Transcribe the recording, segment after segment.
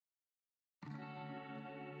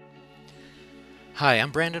Hi,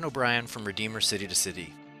 I'm Brandon O'Brien from Redeemer City to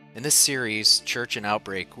City. In this series, Church and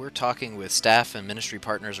Outbreak, we're talking with staff and ministry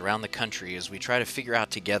partners around the country as we try to figure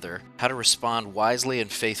out together how to respond wisely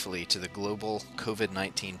and faithfully to the global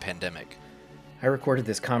COVID-19 pandemic. I recorded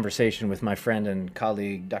this conversation with my friend and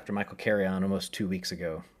colleague, Dr. Michael Carrion, almost 2 weeks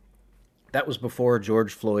ago. That was before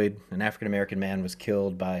George Floyd, an African-American man, was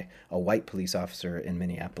killed by a white police officer in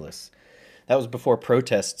Minneapolis. That was before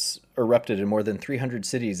protests erupted in more than 300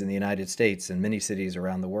 cities in the United States and many cities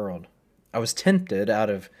around the world. I was tempted, out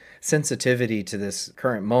of sensitivity to this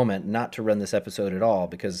current moment, not to run this episode at all,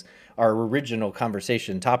 because our original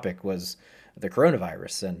conversation topic was the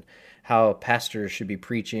coronavirus and how pastors should be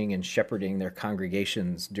preaching and shepherding their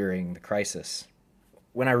congregations during the crisis.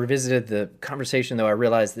 When I revisited the conversation, though, I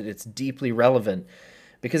realized that it's deeply relevant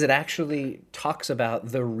because it actually talks about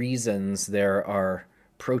the reasons there are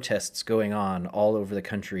protests going on all over the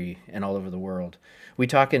country and all over the world. We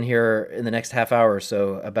talk in here in the next half hour or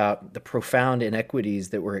so about the profound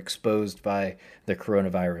inequities that were exposed by the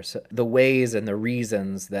coronavirus, the ways and the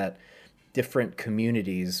reasons that different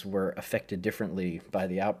communities were affected differently by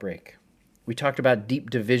the outbreak. We talked about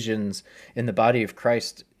deep divisions in the body of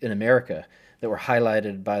Christ in America that were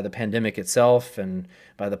highlighted by the pandemic itself and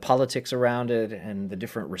by the politics around it and the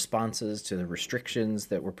different responses to the restrictions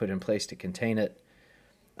that were put in place to contain it.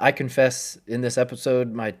 I confess in this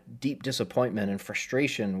episode my deep disappointment and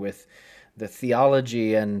frustration with the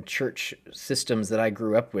theology and church systems that I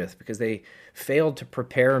grew up with because they failed to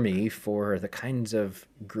prepare me for the kinds of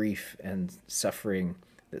grief and suffering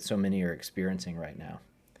that so many are experiencing right now.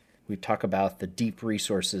 We talk about the deep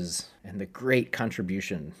resources and the great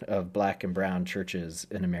contribution of Black and brown churches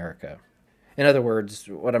in America. In other words,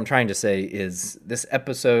 what I'm trying to say is this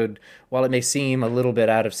episode, while it may seem a little bit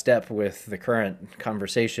out of step with the current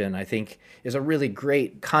conversation, I think is a really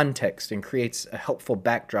great context and creates a helpful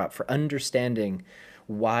backdrop for understanding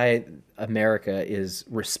why America is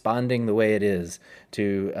responding the way it is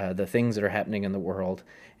to the things that are happening in the world.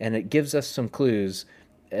 And it gives us some clues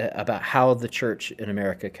about how the church in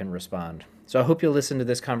America can respond. So I hope you'll listen to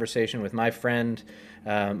this conversation with my friend,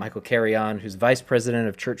 Michael Carrion, who's Vice President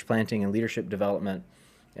of Church Planting and Leadership Development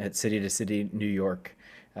at City to City, New York.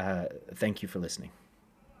 Thank you for listening.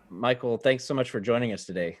 Michael, thanks so much for joining us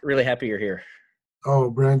today. Really happy you're here. Oh,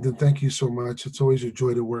 Brandon, thank you so much. It's always a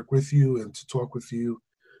joy to work with you and to talk with you.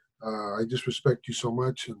 I just respect you so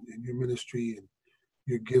much in your ministry and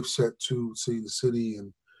your gift set to City to City.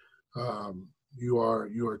 And you are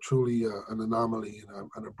truly an anomaly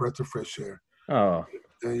and a breath of fresh air. Oh.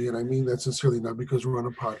 And I mean that sincerely, not because we're on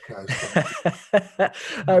a podcast.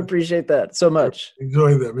 I appreciate that so much.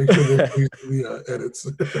 Enjoy that. Make sure that the edits.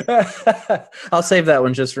 I'll save that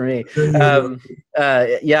one just for me.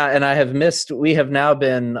 Yeah, and we have now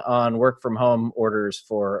been on work from home orders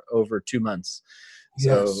for over 2 months.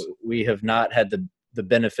 So yes. We have not had the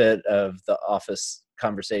benefit of the office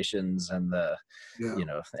conversations and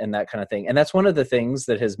and that kind of thing. And that's one of the things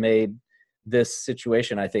that has made this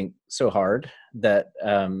situation, I think, so hard that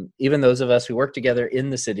even those of us who work together in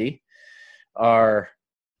the city we're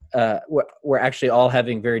actually all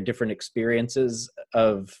having very different experiences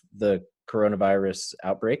of the coronavirus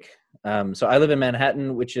outbreak. So I live in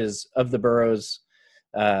Manhattan, which is of the boroughs,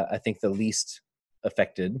 I think the least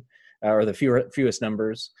affected or the fewest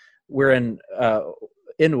numbers. We're in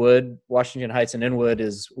Inwood, Washington Heights and Inwood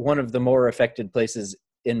is one of the more affected places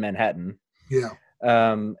in Manhattan. Yeah.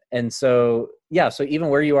 And so even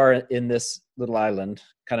where you are in this little island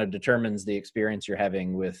kind of determines the experience you're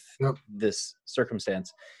having with this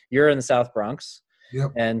circumstance. You're in the South Bronx.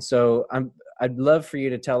 Yep. And so I'd love for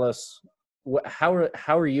you to tell us how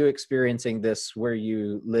are you experiencing this where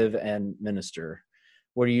you live and minister?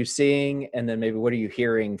 What are you seeing? And then maybe what are you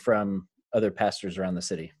hearing from other pastors around the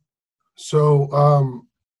city? So,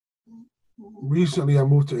 recently I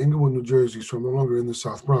moved to Englewood, New Jersey, so I'm no longer in the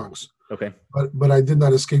South Bronx. Okay. But I did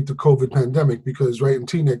not escape the COVID pandemic because right in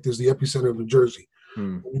Teaneck is the epicenter of New Jersey.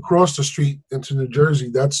 When you cross the street into New Jersey,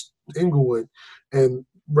 that's Englewood. And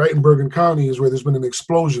right in Bergen County is where there's been an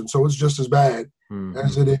explosion. So it's just as bad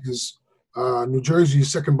as it is. New Jersey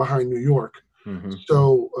is second behind New York. Mm-hmm.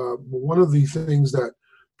 So one of the things that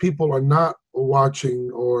people are not watching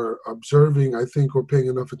or observing, I think, or paying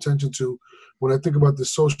enough attention to when I think about the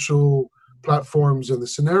social platforms and the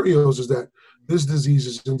scenarios is that this disease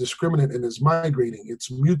is indiscriminate and is migrating. It's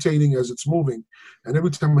mutating as it's moving. And every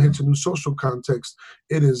time it hits a new social context,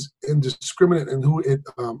 it is indiscriminate in who it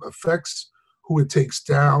affects, who it takes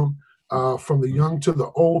down, from the young to the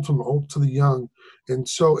old, from the old to the young. And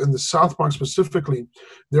so in the South Bronx specifically,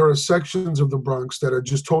 there are sections of the Bronx that are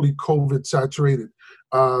just totally COVID saturated,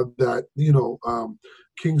 that,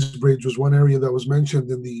 Kingsbridge was one area that was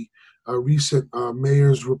mentioned in the recent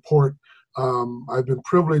mayor's report. I've been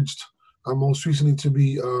privileged most recently to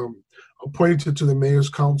be appointed to the Mayor's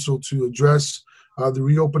Council to address the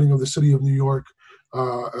reopening of the city of New York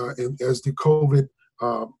as the COVID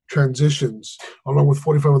transitions, along with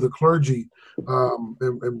 45 other clergy,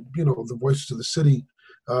 and you know, the voices of the city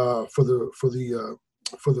for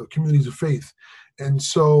the communities of faith. And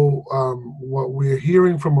so what we're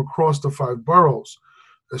hearing from across the 5 boroughs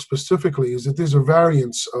specifically is that there's a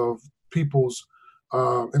variance of people's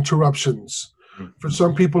interruptions. For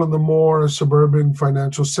some people in the more suburban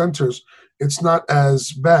financial centers, it's not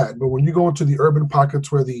as bad. But when you go into the urban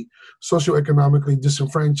pockets where the socioeconomically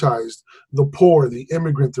disenfranchised, the poor, the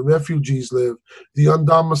immigrant, the refugees live, the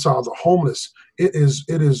undomiciled, the homeless, it is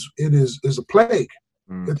a plague.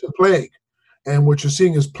 It's a plague. And what you're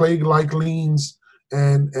seeing is plague-like leans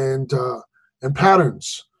and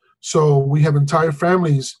patterns. So we have entire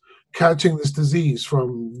families catching this disease,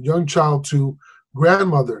 from young child to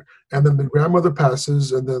grandmother, and then the grandmother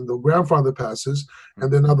passes, and then the grandfather passes,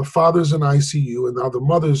 and then now the father's in ICU, and now the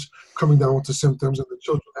mother's coming down with the symptoms, and the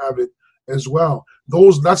children have it as well.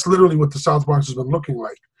 That's literally what the South Bronx has been looking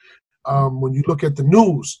like. When you look at the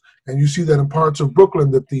news, and you see that in parts of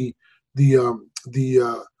Brooklyn that the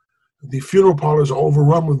funeral parlors are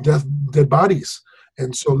overrun with dead bodies.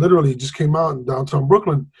 And so literally it just came out in downtown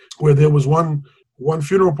Brooklyn where there was one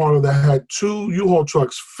funeral parlor that had 2 U-Haul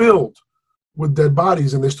trucks filled with dead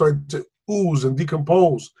bodies, and they started to ooze and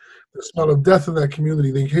decompose. The smell of death in that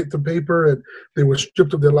community. They hit the paper and they were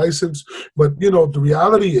stripped of their license. But you know, the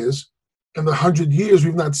reality is, in the 100 years,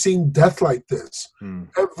 we've not seen death like this.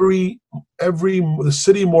 The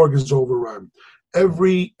city morgue is overrun.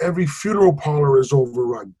 Every funeral parlor is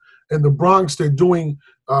overrun. In the Bronx, they're doing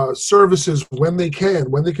services when they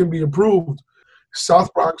can be approved.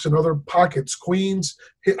 South Bronx and other pockets, Queens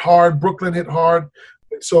hit hard, Brooklyn hit hard.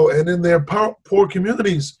 So, and in their poor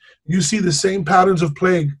communities, you see the same patterns of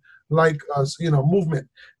plague, like movement.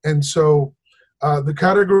 And so, the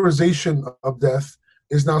categorization of death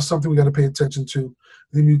is now something we got to pay attention to.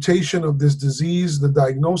 The mutation of this disease, the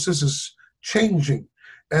diagnosis is changing,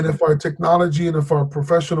 and if our technology and if our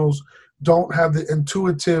professionals don't have the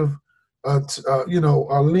intuitive,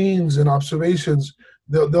 leans and observations,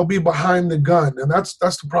 they'll be behind the gun, and that's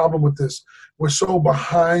the problem with this. We're so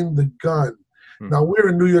behind the gun. Now, we're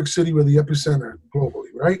in New York City, we're the epicenter globally,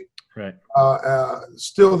 right? Right.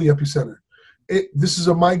 Still the epicenter. This is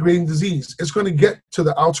a migrating disease. It's going to get to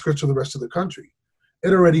the outskirts of the rest of the country.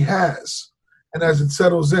 It already has. And as it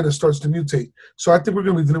settles in, it starts to mutate. So I think we're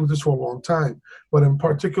going to be dealing with this for a long time, but in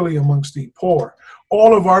particularly amongst the poor.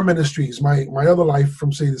 All of our ministries, my other life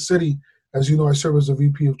from City to City, as you know, I serve as a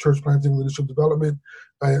VP of Church Planting Leadership Development,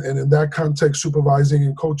 and in that context, supervising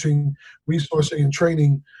and coaching, resourcing and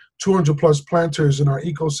training 200 plus planters in our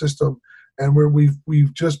ecosystem, and where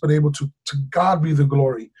we've just been able to God be the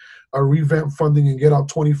glory, revamp funding and get out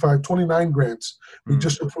 29 grants. We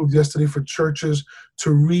just approved yesterday for churches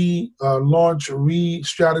to relaunch,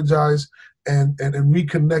 re-strategize, and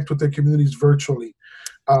reconnect with their communities virtually.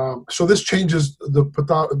 So this changes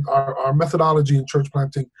our methodology in church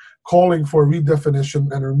planting, calling for a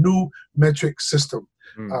redefinition and a new metric system.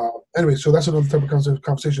 Anyway, so that's another type of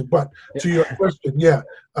conversation. But to your question,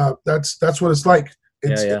 that's what it's like.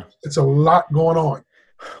 It's a lot going on.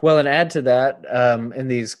 Well, and add to that, in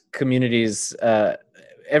these communities,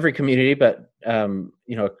 every community, but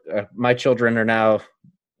my children are now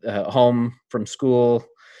home from school.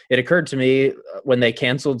 It occurred to me when they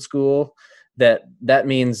canceled school that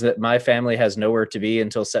means that my family has nowhere to be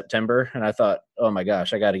until September. And I thought, oh my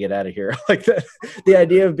gosh, I got to get out of here. Like the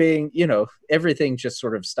idea of being, everything just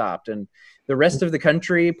sort of stopped, and the rest of the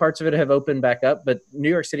country, parts of it have opened back up, but New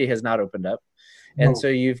York City has not opened up. And so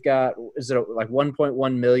you've got, like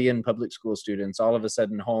 1.1 million public school students all of a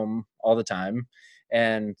sudden home all the time.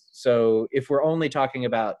 And so if we're only talking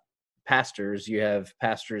about pastors, you have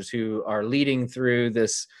pastors who are leading through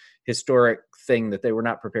this historic thing that they were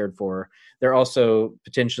not prepared for. They're also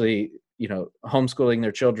potentially, homeschooling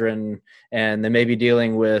their children, and they may be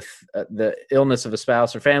dealing with the illness of a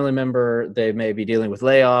spouse or family member. They may be dealing with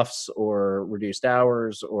layoffs or reduced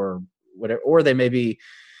hours or whatever, or they may be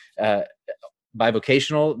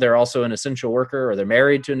bivocational. They're also an essential worker, or they're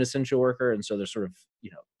married to an essential worker. And so they're sort of,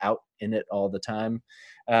 out in it all the time.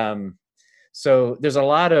 So there's a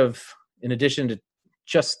lot of, in addition to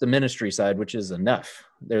just the ministry side, which is enough,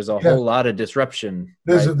 there's a whole lot of disruption.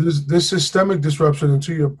 There's systemic disruption. And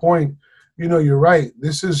to your point, you're right.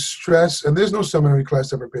 This is stress, and there's no seminary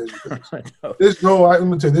class ever prepares you for this.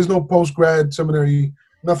 There's no post-grad seminary,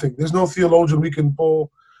 nothing. There's no theologian we can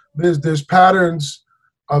pull. There's patterns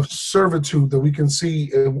of servitude that we can see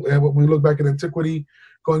when we look back at antiquity,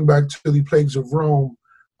 going back to the plagues of Rome,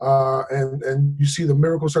 and you see the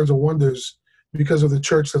miracle signs and wonders because of the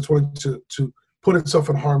church that's willing to put itself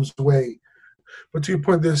in harm's way. But to your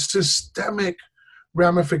point, there's systemic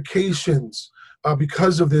ramifications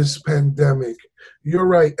because of this pandemic. You're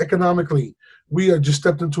right. Economically, we are just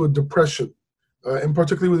stepped into a depression, and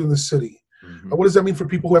particularly within the city. What does that mean for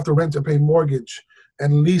people who have to rent and pay mortgage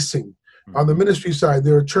and leasing? On the ministry side,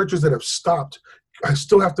 there are churches that have stopped. I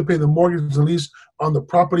still have to pay the mortgage and lease on the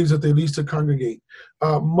properties that they lease to congregate.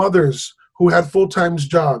 Mothers who had full-time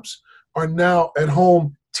jobs are now at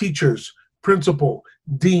home teachers, principal,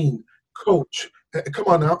 dean, coach. Come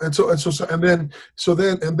on now, and then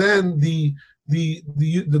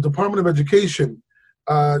the Department of Education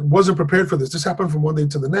wasn't prepared for this. This happened from one day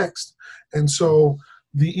to the next, and so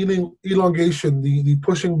the elongation, the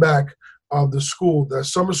pushing back of the school, the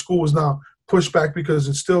summer school was now pushed back because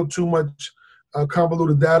it's still too much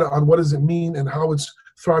convoluted data on what does it mean and how it's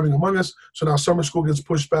thriving among us. So now summer school gets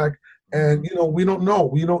pushed back, and we don't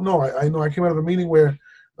know. I know I came out of a meeting where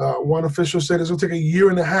one official said it's going to take a year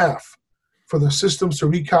and a half for the systems to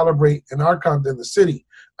recalibrate in our content in the city,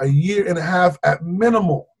 a year and a half at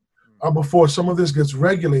minimal before some of this gets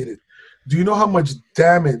regulated. Do you know how much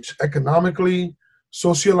damage economically,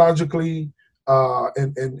 sociologically,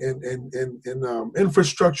 and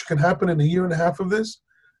infrastructure can happen in a year and a half of this?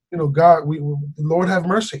 God, Lord have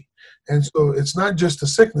mercy. And so it's not just the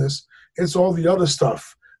sickness; it's all the other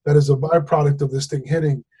stuff that is a byproduct of this thing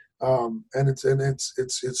hitting, and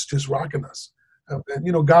it's just rocking us.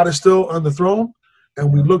 And God is still on the throne,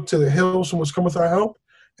 and we look to the hills from which cometh our help,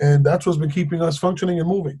 and that's what's been keeping us functioning and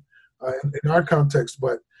moving in our context.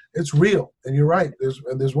 But it's real, and you're right.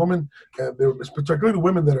 There's women, particularly the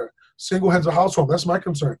women that are single heads of household. That's my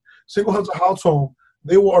concern. Single heads of household,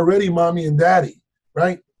 they were already mommy and daddy,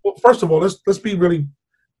 right? Well, first of all, let's be really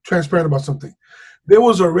transparent about something. There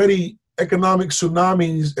was already economic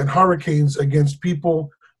tsunamis and hurricanes against people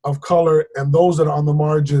of color and those that are on the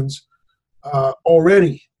margins.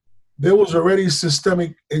 Already, there was already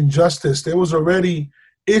systemic injustice. There was already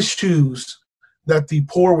issues that the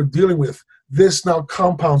poor were dealing with. This now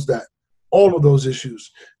compounds that, all of those issues,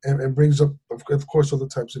 and brings up, of course, other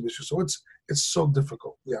types of issues. So it's so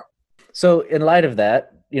difficult. Yeah. So in light of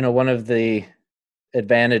that, one of the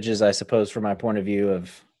advantages, I suppose, from my point of view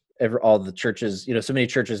of all the churches, so many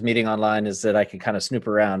churches meeting online, is that I can kind of snoop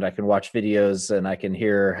around. I can watch videos and I can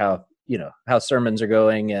hear how sermons are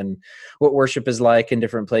going and what worship is like in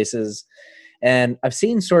different places. And I've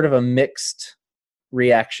seen sort of a mixed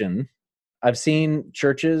reaction. I've seen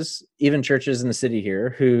churches, even churches in the city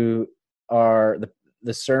here, who are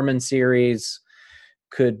the sermon series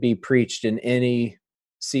could be preached in any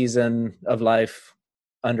season of life,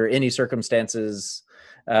 under any circumstances.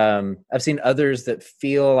 I've seen others that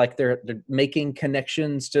feel like they're making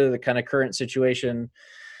connections to the kind of current situation.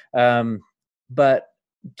 But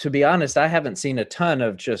to be honest, I haven't seen a ton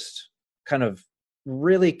of just kind of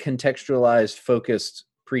really contextualized, focused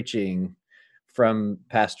preaching from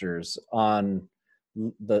pastors on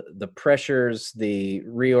the pressures, the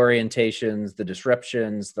reorientations, the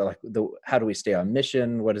disruptions, the how do we stay on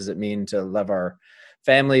mission? What does it mean to love our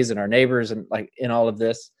families and our neighbors, and like in all of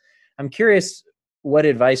this? I'm curious what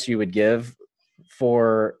advice you would give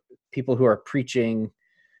for people who are preaching.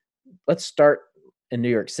 Let's start in New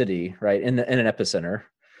York City, right? In an epicenter.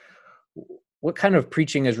 What kind of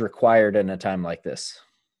preaching is required in a time like this?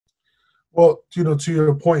 Well, to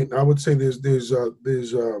your point, I would say there's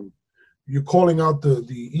you're calling out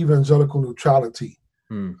the evangelical neutrality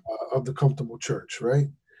of the comfortable church, right?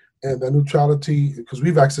 And that neutrality, because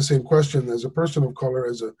we've asked the same question as a person of color,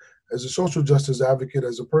 as a social justice advocate,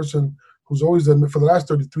 as a person who's always done, for the last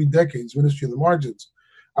 33 decades, ministry in the margins.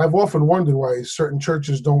 I've often wondered why certain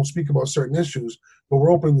churches don't speak about certain issues, but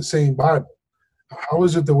we're opening the same Bible. How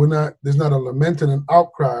is it that there's not a lament and an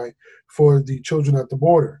outcry for the children at the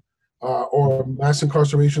border, or mass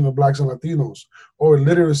incarceration of Blacks and Latinos, or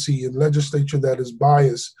literacy in legislature that is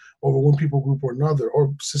biased over one people group or another,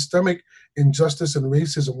 or systemic injustice and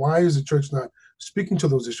racism? Why is the church not speaking to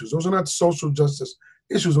those issues? Those are not social justice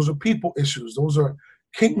issues. Those are people issues. Those are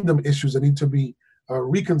kingdom issues that need to be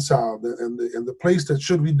reconciled. And the place that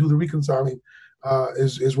should we do the reconciling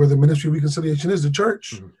is where the ministry of reconciliation is, the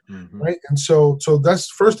church, right? And so that's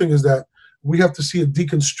the first thing, is that we have to see a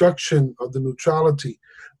deconstruction of the neutrality.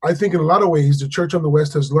 I think in a lot of ways, the church on the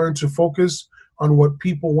West has learned to focus on what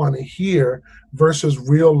people want to hear versus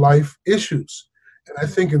real life issues. And I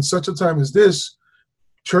think in such a time as this,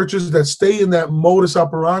 churches that stay in that modus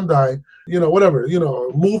operandi,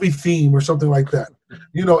 movie theme or something like that,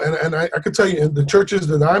 And I could tell you in the churches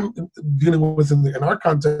that I'm dealing with in our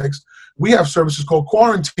context, we have services called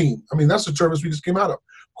quarantine. I mean, that's the service we just came out of.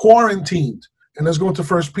 Quarantined. And let's go into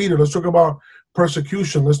First Peter. Let's talk about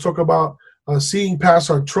persecution. Let's talk about seeing past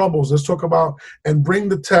our troubles. Let's talk about and bring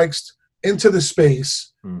the text into the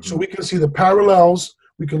space so we can see the parallels.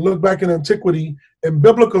 We can look back in antiquity, in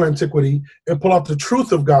biblical antiquity, and pull out the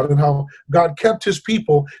truth of God and how God kept his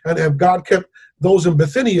people. And if God kept those in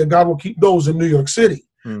Bithynia, God will keep those in New York City.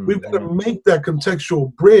 We've got to make that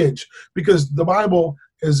contextual bridge, because the Bible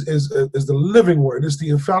is the living word. It's the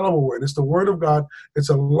infallible word. It's the word of God. It's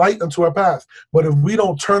a light unto our path. But if we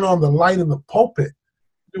don't turn on the light in the pulpit,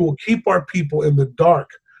 we will keep our people in the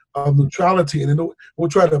dark of neutrality, and we'll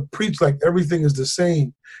try to preach like everything is the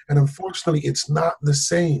same. And unfortunately, it's not the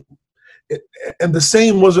same. And the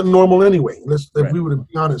same wasn't normal anyway. If we were to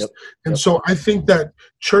be honest. And so I think that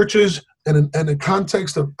churches and in the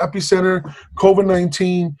context of epicenter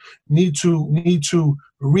COVID-19 need to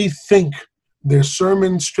rethink their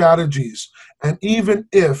sermon strategies. And even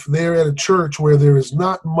if they're at a church where there is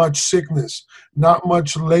not much sickness, not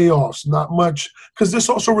much layoffs, not much, because this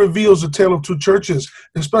also reveals the tale of two churches,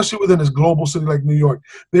 especially within this global city like New York.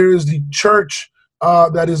 There is the church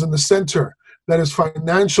that is in the center, that is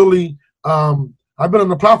financially, I've been on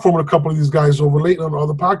the platform with a couple of these guys over late on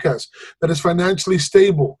other podcasts, that is financially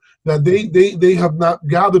stable, that they have not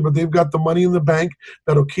gathered, but they've got the money in the bank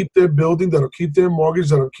that'll keep their building, that'll keep their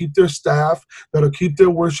mortgage, that'll keep their staff, that'll keep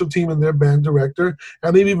their worship team and their band director.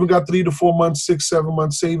 And they've even got 3 to 4 months, 6, 7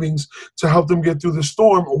 months savings to help them get through the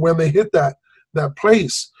storm when they hit that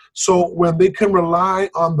place. So when they can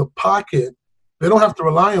rely on the pocket, they don't have to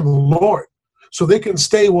rely on the Lord. So they can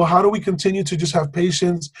stay, well, how do we continue to just have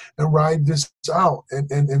patience and ride this out?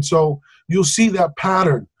 And so you'll see that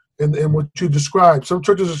pattern in what you described. Some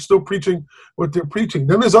churches are still preaching what they're preaching.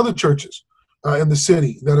 Then there's other churches in the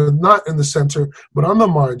city that are not in the center, but on the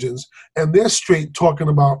margins, and they're straight talking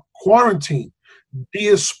about quarantine,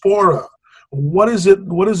 diaspora. What does it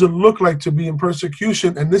look like to be in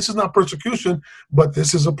persecution? And this is not persecution, but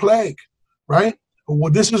this is a plague, right?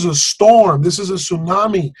 Well, this is a storm. This is a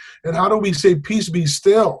tsunami. And how do we say, peace be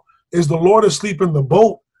still? Is the Lord asleep in the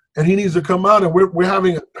boat and he needs to come out and we're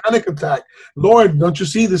having a panic attack? Lord, don't you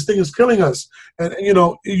see this thing is killing us? And,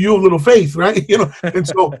 you have little faith, right? And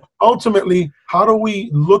so ultimately, how do we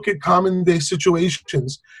look at common day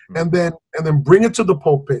situations and then bring it to the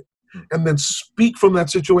pulpit and then speak from that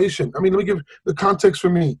situation? I mean, let me give the context for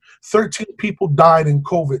me. 13 people died in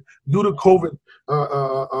COVID, due to COVID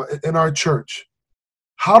in our church.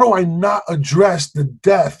 How do I not address the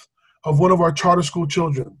death of one of our charter school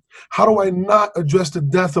children? How do I not address the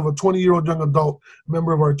death of a 20-year-old young adult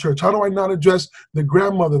member of our church? How do I not address the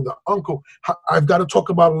grandmother, the uncle? I've got to talk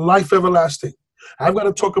about life everlasting. I've got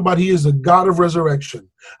to talk about he is the God of resurrection.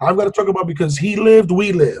 I've got to talk about because he lived,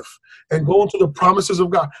 we live, and go into the promises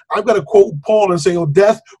of God. I've got to quote Paul and say, oh,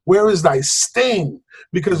 death, where is thy sting?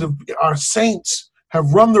 Because if our saints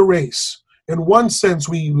have run the race. In one sense,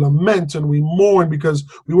 we lament and we mourn because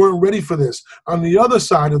we weren't ready for this. On the other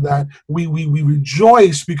side of that, we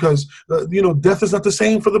rejoice because, death is not the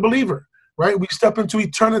same for the believer, right? We step into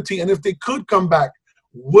eternity, and if they could come back,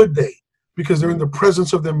 would they? Because they're in the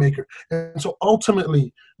presence of their maker. And so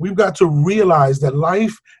ultimately, we've got to realize that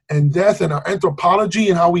life and death and our anthropology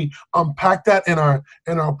and how we unpack that in our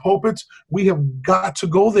pulpits, we have got to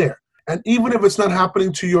go there. And even if it's not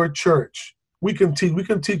happening to your church, we can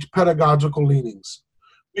teach pedagogical leanings.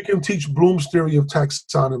 We can teach Bloom's theory of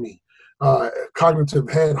taxonomy,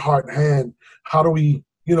 cognitive head, heart, hand. How do we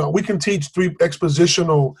can teach 3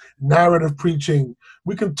 expositional narrative preaching.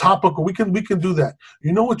 We can topical. We can do that.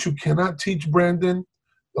 You know what you cannot teach, Brandon?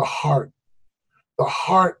 The heart. The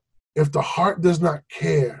heart. If the heart does not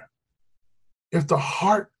care, if the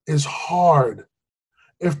heart is hard,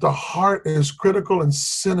 if the heart is critical and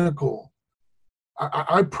cynical,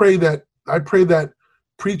 I pray that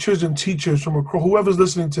preachers and teachers from whoever's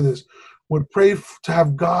listening to this would pray to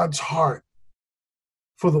have God's heart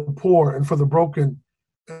for the poor and for the broken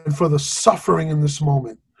and for the suffering in this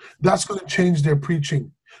moment. That's going to change their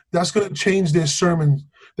preaching. That's going to change their sermons.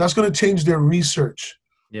 That's going to change their research.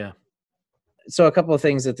 Yeah. So a couple of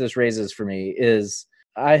things that this raises for me is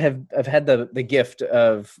I've had the gift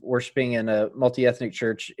of worshiping in a multi-ethnic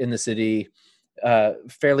church in the city,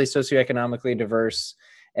 fairly socioeconomically diverse.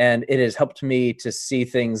 And it has helped me to see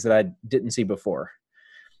things that I didn't see before.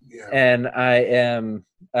 Yeah. And I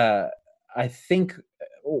think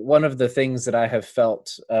one of the things that I have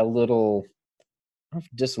felt a little, I don't know if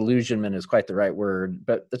disillusionment is quite the right word,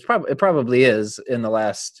 but it probably is in the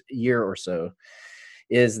last year or so,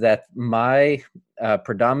 is that my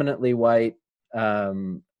predominantly white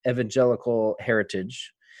evangelical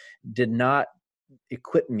heritage did not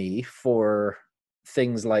equip me for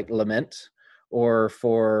things like lament or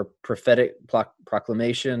for prophetic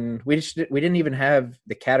proclamation. We didn't even have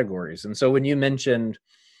the categories. And so when you mentioned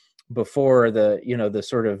before the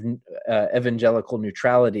sort of evangelical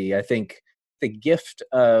neutrality, I think the gift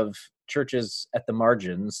of churches at the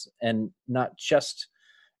margins, and not just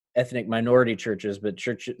ethnic minority churches, but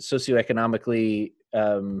socioeconomically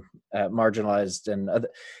marginalized, and other,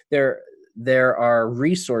 there are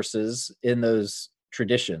resources in those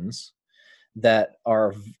traditions that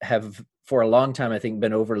have for a long time, I think,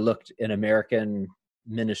 been overlooked in American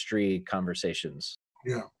ministry conversations.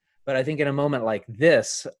 Yeah. But I think in a moment like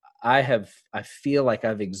this, I feel like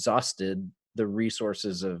I've exhausted the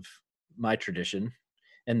resources of my tradition,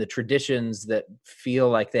 and the traditions that feel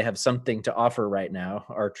like they have something to offer right now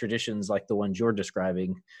are traditions like the ones you're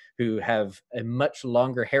describing, who have a much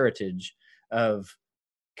longer heritage of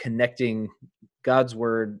connecting God's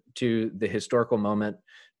word to the historical moment,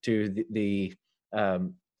 to the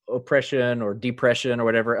oppression or depression or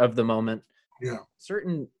whatever of the moment. Yeah.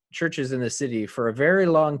 Certain churches in the city for a very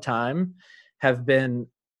long time have been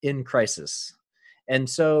in crisis. And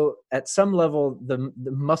so at some level, the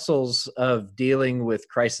muscles of dealing with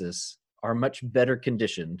crisis are much better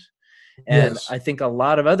conditioned. And Yes. I think a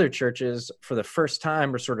lot of other churches for the first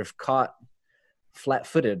time are sort of caught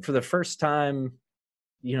flat-footed. For the first time,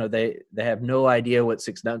 they have no idea what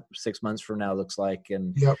 6 months from now looks like,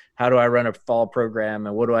 and Yep. how do I run a fall program,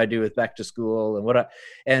 and what do I do with back to school,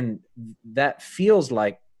 and that feels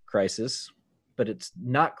like crisis, but it's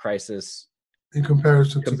not crisis In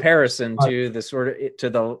comparison to the sort of to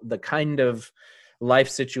the kind of life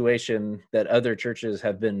situation that other churches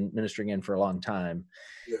have been ministering in for a long time.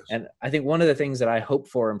 Yes. And I think one of the things that I hope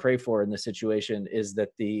for and pray for in this situation is that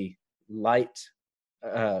the light,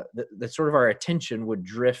 that sort of our attention would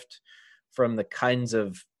drift from the kinds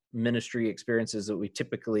of ministry experiences that we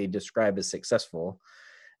typically describe as successful,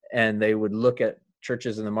 and they would look at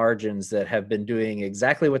churches in the margins that have been doing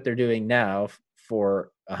exactly what they're doing now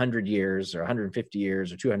for 100 years or 150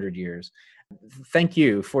 years or 200 years. Thank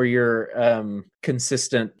you for your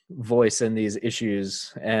consistent voice in these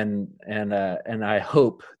issues, and I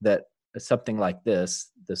hope that something like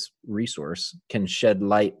this resource can shed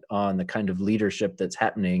light on the kind of leadership that's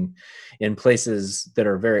happening in places that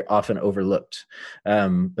are very often overlooked,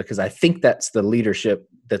 because I think that's the leadership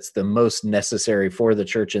that's the most necessary for the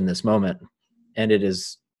church in this moment, and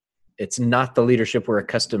it's not the leadership we're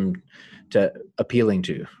accustomed to appealing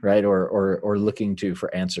to, right, or looking to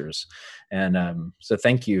for answers. And so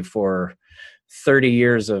thank you for 30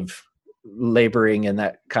 years of laboring in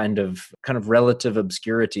that kind of relative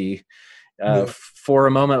obscurity for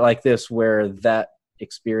a moment like this, where that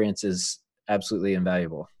experience is absolutely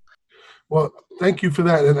invaluable. Well, thank you for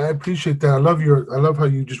that, and I appreciate that. I love how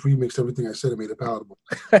you just remixed everything I said and made it palatable.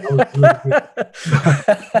 That was really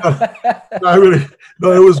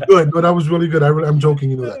good. It was good. No, that was really good. I'm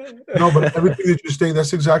joking, that. No, but everything that you're saying,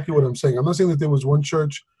 that's exactly what I'm saying. I'm not saying that there was one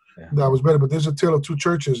church that was better, but there's a tale of two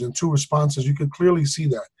churches and two responses. You could clearly see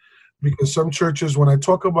that, because some churches, when I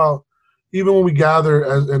talk about, even when we gather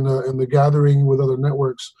in the gathering with other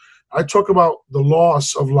networks, I talk about the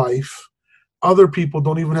loss of life. Other people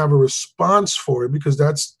don't even have a response for it because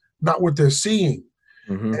that's not what they're seeing.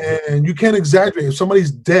 Mm-hmm. And you can't exaggerate. If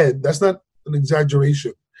somebody's dead, that's not an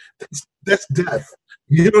exaggeration. That's death.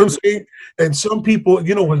 You know what I'm saying? And some people,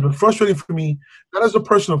 what's been frustrating for me, not as a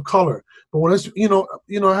person of color, but when it's,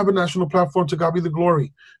 I have a national platform, to God be the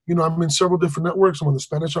glory. I'm in several different networks. I'm on the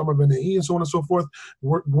Spanish arm of NAE and so on and so forth.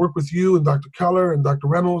 Work with you and Dr. Keller and Dr.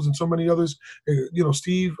 Reynolds and so many others,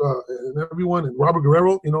 Steve and everyone, and Robert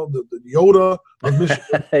Guerrero, the Yoda of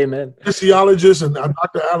Michigan. Amen. Physiologist, and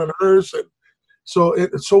Dr. Alan Hurst. And so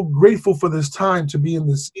it's so grateful for this time to be in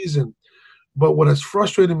this season. But what has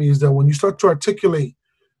frustrated me is that when you start to articulate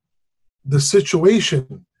the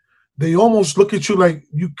situation, they almost look at you like,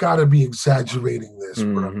 you gotta be exaggerating this,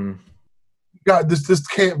 bro. Mm-hmm. God, this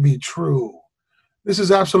can't be true. This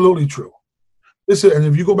is absolutely true. And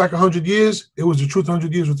if you go back 100 years, it was the truth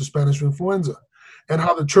 100 years with the Spanish influenza, and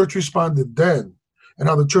how the church responded then, and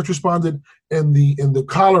how the church responded in the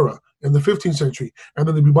cholera in the 15th century, and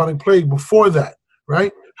then the bubonic plague before that,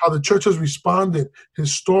 right? How the church has responded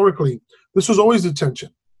historically. This was always the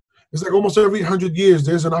tension. It's like almost every 100 years,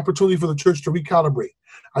 there's an opportunity for the church to recalibrate.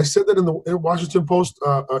 I said that in the Washington Post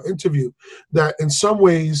interview, that in some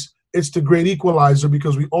ways it's the great equalizer,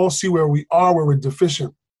 because we all see where we are, where we're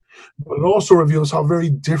deficient. But it also reveals how very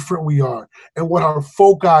different we are and what our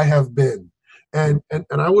foci have been. And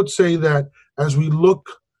I would say that as we look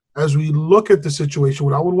at the situation,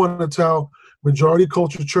 what I would want to tell majority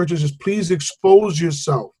culture churches is please expose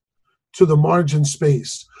yourself to the margin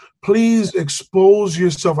space. Please expose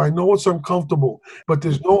yourself. I know it's uncomfortable, but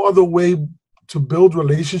there's no other way to build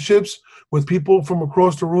relationships with people from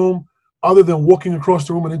across the room other than walking across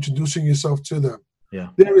the room and introducing yourself to them. Yeah.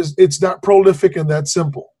 It's that prolific and that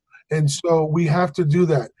simple. And so we have to do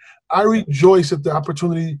that. I rejoice at the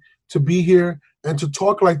opportunity to be here and to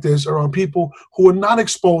talk like this around people who are not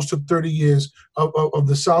exposed to 30 years of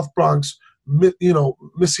the South Bronx,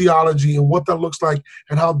 missiology and what that looks like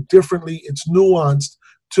and how differently it's nuanced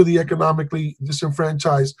to the economically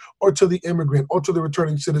disenfranchised or to the immigrant or to the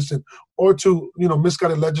returning citizen or to,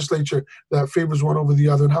 misguided legislature that favors one over the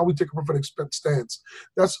other, and how we take a prophetic stance.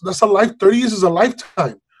 That's a life. 30 years is a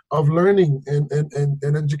lifetime of learning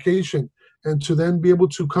and education, and to then be able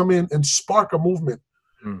to come in and spark a movement.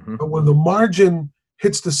 Mm-hmm. But when the margin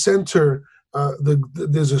hits the center,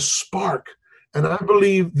 there's a spark. And I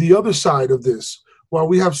believe the other side of this, while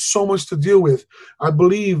we have so much to deal with, I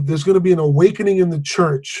believe there's going to be an awakening in the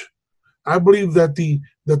church. I believe that the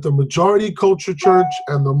majority culture church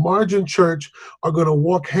and the margin church are going to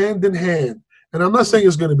walk hand in hand. And I'm not saying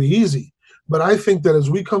it's going to be easy, but I think that as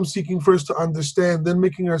we come seeking first to understand, then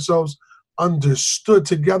making ourselves understood,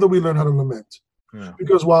 together we learn how to lament. Yeah.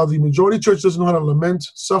 Because while the majority church doesn't know how to lament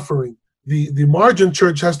suffering, the margin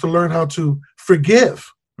church has to learn how to forgive.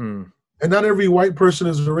 Mm. And not every white person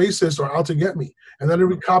is a racist or out to get me. And not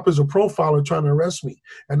every cop is a profiler trying to arrest me.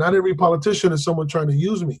 And not every politician is someone trying to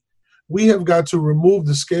use me. We have got to remove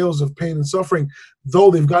the scales of pain and suffering,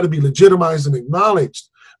 though they've got to be legitimized and acknowledged.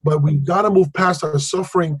 But we've got to move past our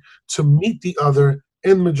suffering to meet the other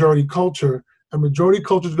in majority culture. And majority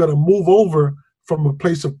culture's got to move over from a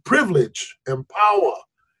place of privilege and power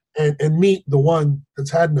and meet the one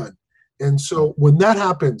that's had none. And so when that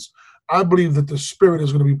happens, I believe that the Spirit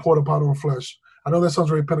is going to be poured upon our flesh. I know that sounds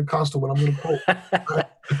very Pentecostal, but I'm going to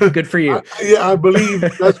quote. Good for you. I believe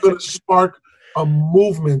that's going to spark a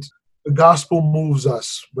movement. The gospel moves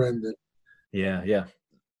us, Brendan. Yeah.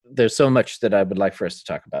 There's so much that I would like for us to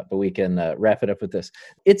talk about, but we can wrap it up with this.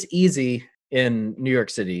 It's easy in New York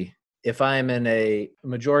City. If I'm in a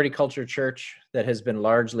majority culture church that has been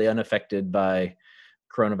largely unaffected by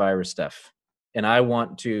coronavirus stuff, and I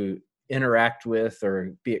want to interact with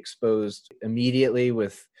or be exposed immediately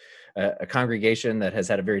with a congregation that has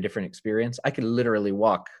had a very different experience, I could literally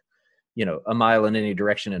walk, a mile in any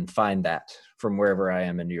direction and find that from wherever I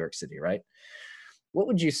am in New York City, right? What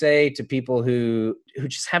would you say to people who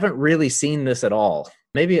just haven't really seen this at all?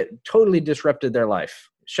 Maybe it totally disrupted their life,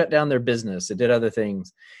 shut down their business, it did other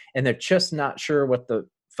things, and they're just not sure what the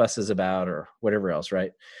fuss is about or whatever else,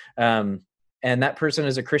 right? And that person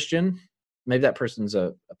is a Christian. Maybe that person's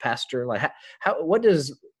a pastor. Like, what does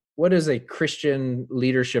a Christian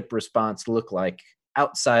leadership response look like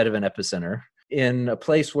outside of an epicenter in a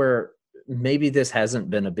place where maybe this hasn't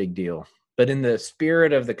been a big deal, but in the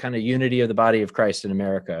spirit of the kind of unity of the body of Christ in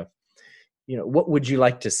America, what would you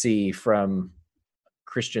like to see from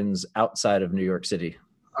Christians outside of New York City?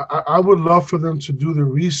 I would love for them to do the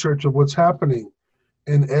research of what's happening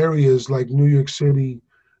in areas like New York City,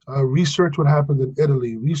 research what happened in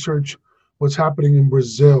Italy, research what's happening in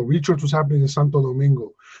Brazil, research what's happening in Santo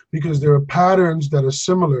Domingo, because there are patterns that are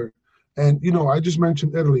similar. And, I just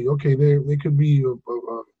mentioned Italy. Okay, they could be,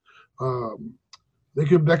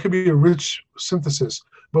 that could be a rich synthesis.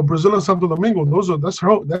 But Brazil and Santo Domingo,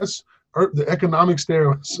 that's the economics there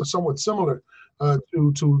are somewhat similar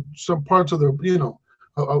to some parts of the,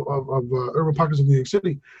 urban pockets of New York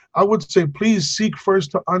City. I would say, please seek first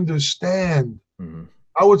to understand. Mm-hmm.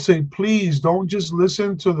 I would say, please don't just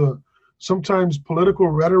listen to the sometimes political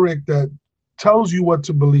rhetoric that tells you what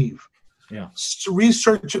to believe. Yeah.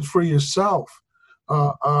 Research it for yourself.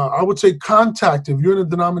 I would say if you're in a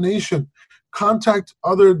denomination, contact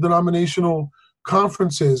other denominational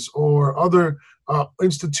conferences or other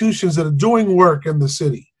institutions that are doing work in the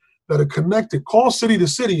city that are connected. Call city to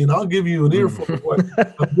city, and I'll give you an earful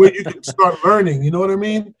of where you can start learning. You know what I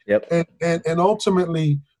mean? Yep. And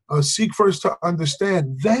ultimately, seek first to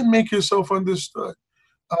understand, then make yourself understood.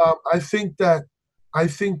 I think that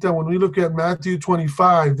when we look at Matthew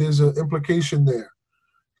 25, there's an implication there.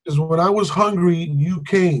 Because when I was hungry, you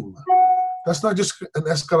came. That's not just an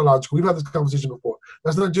eschatological. We've had this conversation before.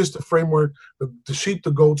 That's not just the framework, the sheep,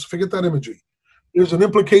 the goats. Forget that imagery. There's an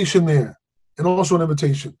implication there and also an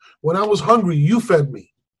invitation. When I was hungry, you fed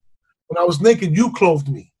me. When I was naked, you clothed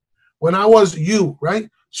me. When I was you, right?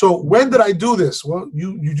 So when did I do this? Well,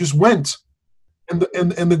 you just went. And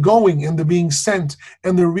the going and the being sent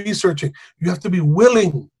and the researching. You have to be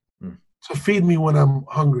willing to feed me when I'm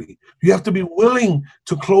hungry. You have to be willing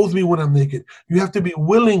to clothe me when I'm naked. You have to be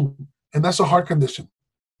willing And that's a heart condition.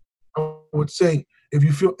 I would say, if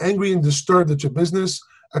you feel angry and disturbed at your business,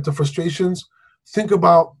 at the frustrations, think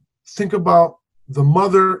about the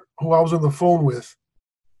mother who I was on the phone with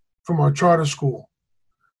from our charter school,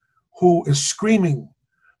 who is screaming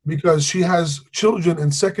because she has children in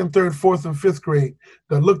 2nd, 3rd, 4th, and 5th grade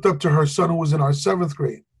that looked up to her son who was in our 7th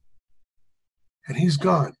grade. And he's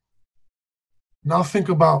gone. Now think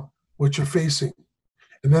about what you're facing.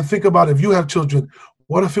 And then think about, if you have children,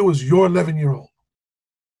 what if it was your 11-year-old?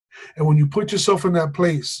 And when you put yourself in that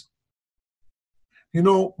place, you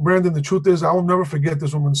know, Brandon, the truth is, I will never forget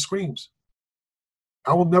this woman's screams.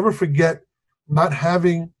 I will never forget not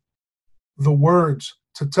having the words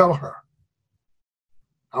to tell her.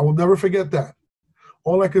 I will never forget that.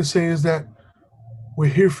 All I can say is that we're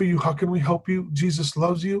here for you. How can we help you? Jesus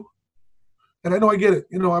loves you. And I know I get it.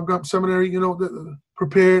 You know, I've got seminary, you know,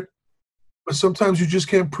 prepared. But sometimes you just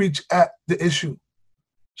can't preach at the issue.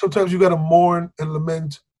 Sometimes you got to mourn and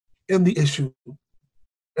lament in the issue.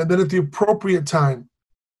 And then at the appropriate time,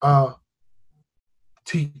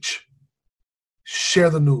 teach. Share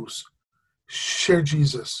the news. Share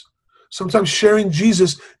Jesus. Sometimes sharing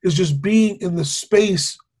Jesus is just being in the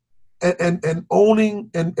space and owning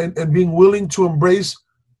and being willing to embrace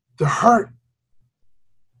the hurt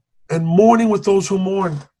and mourning with those who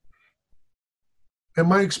mourn. And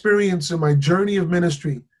my experience in my journey of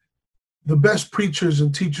ministry, the best preachers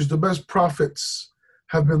and teachers, the best prophets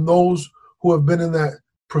have been those who have been in that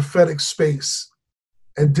prophetic space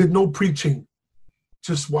and did no preaching,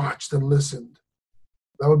 just watched and listened.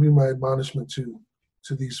 That would be my admonishment to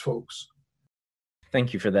these folks.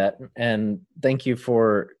 Thank you for that. And thank you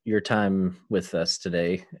for your time with us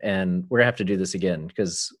today. And we're gonna have to do this again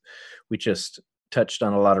because we just touched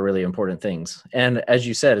on a lot of really important things. And as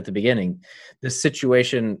you said at the beginning, this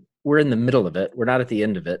situation, we're in the middle of it. We're not at the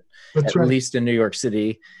end of it, That's right. At least in New York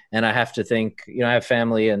City. And I have to think, you know, I have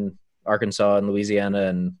family in Arkansas and Louisiana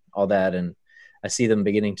and all that. And I see them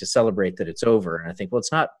beginning to celebrate that it's over. And I think, well,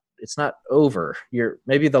 it's not over.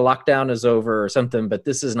 Maybe the lockdown is over or something, but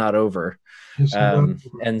this is not over.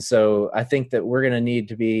 And so I think that we're going to need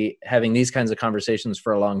to be having these kinds of conversations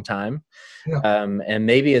for a long time. Yeah. And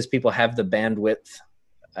maybe as people have the bandwidth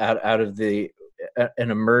out of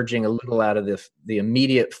and emerging a little out of the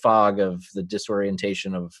immediate fog of the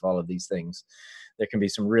disorientation of all of these things, there can be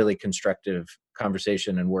some really constructive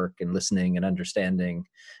conversation and work and listening and understanding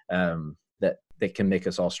that can make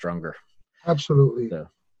us all stronger. Absolutely. So,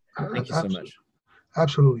 thank you so much.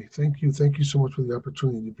 Absolutely. Thank you. Thank you so much for the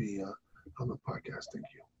opportunity to be on the podcast. Thank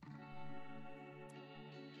you.